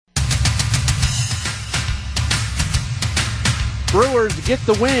Brewers get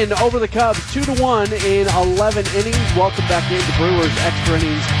the win over the Cubs 2-1 in 11 innings. Welcome back into Brewers Extra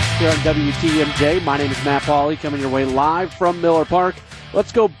Innings here on WTMJ. My name is Matt Pauley, coming your way live from Miller Park.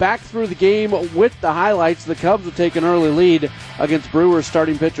 Let's go back through the game with the highlights. The Cubs will take an early lead against Brewers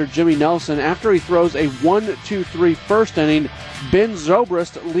starting pitcher Jimmy Nelson. After he throws a 1-2-3 first inning, Ben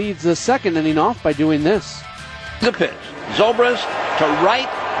Zobrist leads the second inning off by doing this. The pitch. Zobrist to right,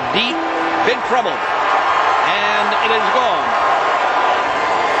 deep, big trouble. And it is gone.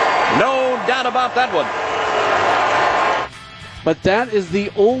 No doubt about that one. But that is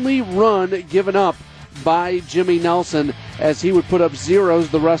the only run given up by Jimmy Nelson, as he would put up zeros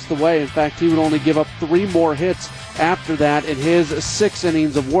the rest of the way. In fact, he would only give up 3 more hits after that in his 6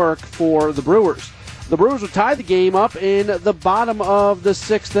 innings of work for the Brewers. The Brewers would tie the game up in the bottom of the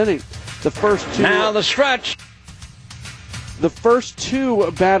 6th inning. The first two. Now the stretch. The first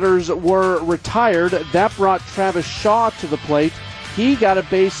 2 batters were retired. That brought Travis Shaw to the plate. He got a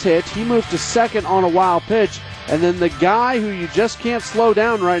base hit. He moved to second on a wild pitch. And then the guy who you just can't slow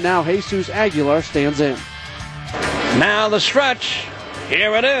down right now, Jesus Aguilar, stands in. Now the stretch.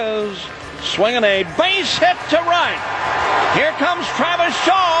 Here it is. Swinging a base hit to right. Here comes Travis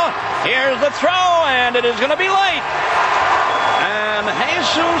Shaw. Here's the throw, and it is going to be late. And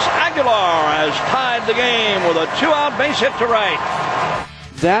Jesus Aguilar has tied the game with a 2-out base hit to right.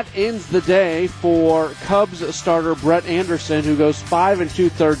 That ends the day for Cubs starter Brett Anderson, who goes 5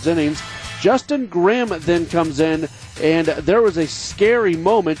 2/3 innings. Justin Grimm then comes in, and there was a scary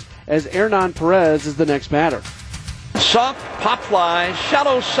moment as Hernan Perez is the next batter. Soft pop fly,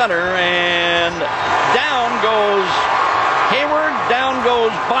 shallow center, and down goes Hayward, down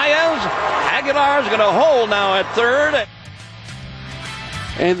goes Baez. Aguilar's going to hold now at third.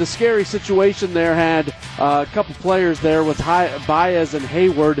 And the scary situation there had a couple players there with Baez and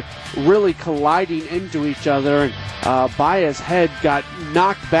Hayward really colliding into each other. And Baez's head got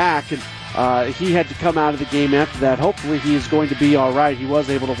knocked back, and he had to come out of the game after that. Hopefully he is going to be all right. He was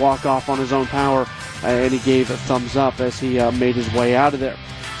able to walk off on his own power, and he gave a thumbs up as he made his way out of there.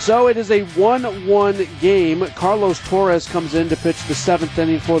 So it is a 1-1 game. Carlos Torres comes in to pitch the 7th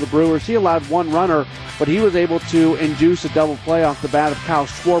inning for the Brewers. He allowed 1 runner, but he was able to induce a double play off the bat of Kyle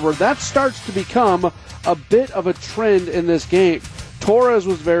Schwarber. That starts to become a bit of a trend in this game. Torres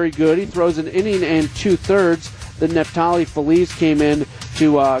was very good. He throws an inning and 2/3. Then Neftali Feliz came in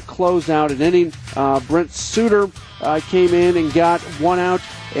to close out an inning. Brent Suter came in and got 1 out.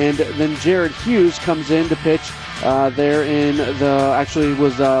 And then Jared Hughes comes in to pitch there in the, actually it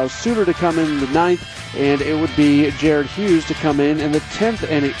was Suter to come in the 9th, and it would be Jared Hughes to come in the 10th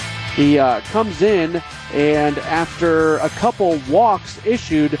inning. He comes in, and after a couple walks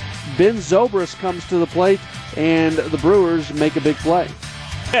issued, Ben Zobrist comes to the plate, and the Brewers make a big play.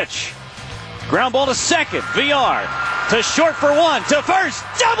 Pitch. Ground ball to second. VR to short for 1, to first.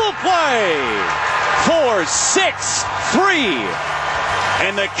 Double play. 4-6-3.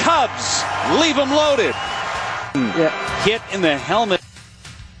 And the Cubs leave them loaded. Yeah. Hit in the helmet.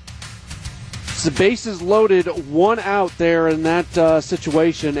 The bases loaded, 1 out there in that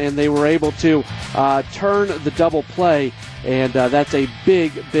situation, and they were able to turn the double play, and that's a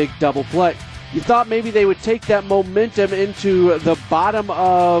big, big double play. You thought maybe they would take that momentum into the bottom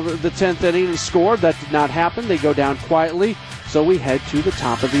of the 10th inning and score. That did not happen. They go down quietly, so we head to the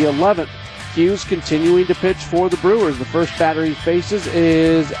top of the 11th. Hughes continuing to pitch for the Brewers. The first batter he faces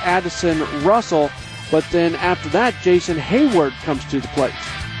is Addison Russell, but then after that, Jason Hayward comes to the plate.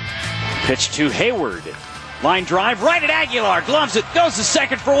 Pitch to Hayward. Line drive right at Aguilar. Gloves it. Goes to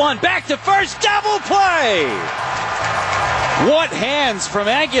second for 1. Back to first. Double play. What hands from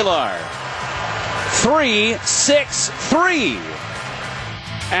Aguilar. 3-6-3.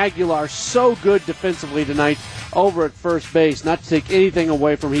 Aguilar so good defensively tonight over at first base. Not to take anything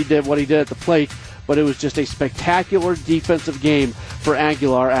away from what he did at the plate, but it was just a spectacular defensive game for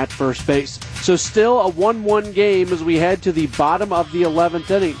Aguilar at first base. So still a 1-1 game as we head to the bottom of the 11th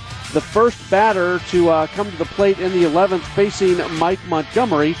inning. The first batter to come to the plate in the 11th facing Mike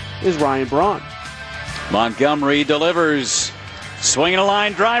Montgomery is Ryan Braun. Montgomery delivers. Swinging a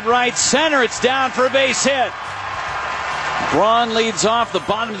line drive right center. It's down for a base hit. Braun leads off the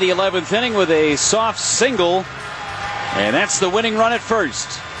bottom of the 11th inning with a soft single, and that's the winning run at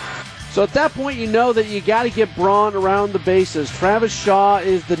first. So at that point, you know that you got to get Braun around the bases. Travis Shaw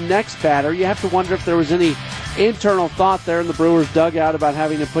is the next batter. You have to wonder if there was any internal thought there in the Brewers dugout about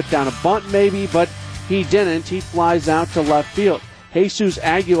having to put down a bunt maybe, but he didn't. He flies out to left field. Jesus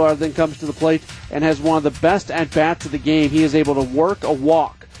Aguilar then comes to the plate and has one of the best at-bats of the game. He is able to work a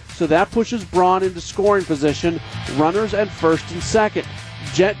walk. So that pushes Braun into scoring position, runners at first and second.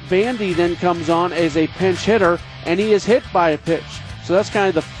 Jet Bandy then comes on as a pinch hitter, and he is hit by a pitch. So that's kind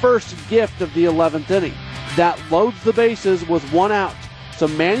of the first gift of the 11th inning. That loads the bases with one out. So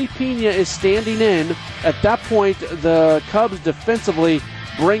Manny Pena is standing in. At that point, the Cubs defensively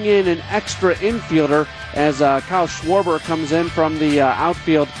bring in an extra infielder as Kyle Schwarber comes in from the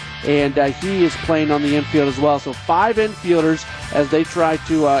outfield, and he is playing on the infield as well. So 5 infielders as they try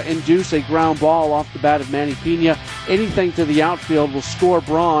to induce a ground ball off the bat of Manny Pena. Anything to the outfield will score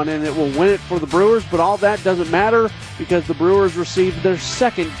Braun, and it will win it for the Brewers, but all that doesn't matter because the Brewers received their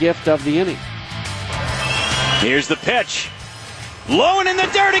second gift of the inning. Here's the pitch. Low and in the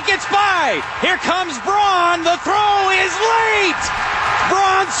dirt, it gets by. Here comes Braun. The throw is late.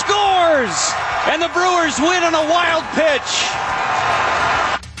 Braun scores, and the Brewers win on a wild pitch.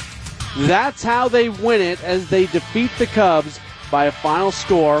 That's how they win it, as they defeat the Cubs by a final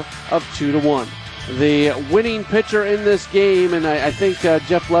score of 2-1. The winning pitcher in this game, and I think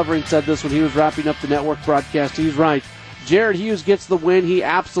Jeff Levering said this when he was wrapping up the network broadcast, he's right. Jared Hughes gets the win. He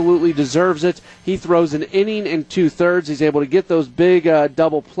absolutely deserves it. He throws an inning and 2/3. He's able to get those big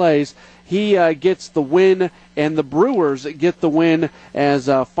double plays. He gets the win, and the Brewers get the win as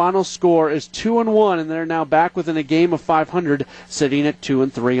final score is 2-1, and they're now back within a game of 500, sitting at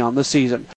 2-3 on the season.